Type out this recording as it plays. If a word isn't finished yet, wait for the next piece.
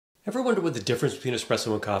Ever wonder what the difference between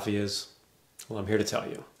espresso and coffee is? Well, I'm here to tell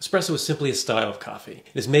you. Espresso is simply a style of coffee.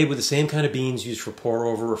 It is made with the same kind of beans used for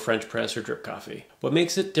pour-over or French press or drip coffee. What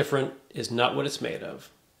makes it different is not what it's made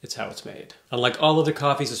of, it's how it's made. Unlike all other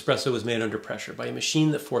coffees, espresso is made under pressure by a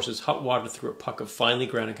machine that forces hot water through a puck of finely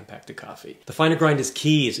ground and compacted coffee. The finer grind is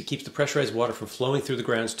key as it keeps the pressurized water from flowing through the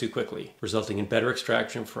grounds too quickly, resulting in better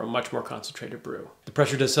extraction for a much more concentrated brew. The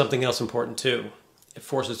pressure does something else important too. It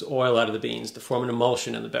forces oil out of the beans to form an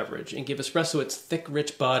emulsion in the beverage and give espresso its thick,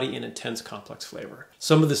 rich body and intense, complex flavor.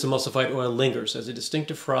 Some of this emulsified oil lingers as a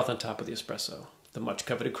distinctive froth on top of the espresso, the much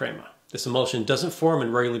coveted crema. This emulsion doesn't form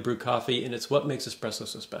in regularly brewed coffee, and it's what makes espresso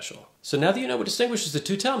so special. So now that you know what distinguishes the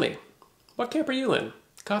two, tell me, what camp are you in?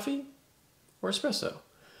 Coffee or espresso?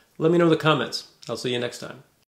 Let me know in the comments. I'll see you next time.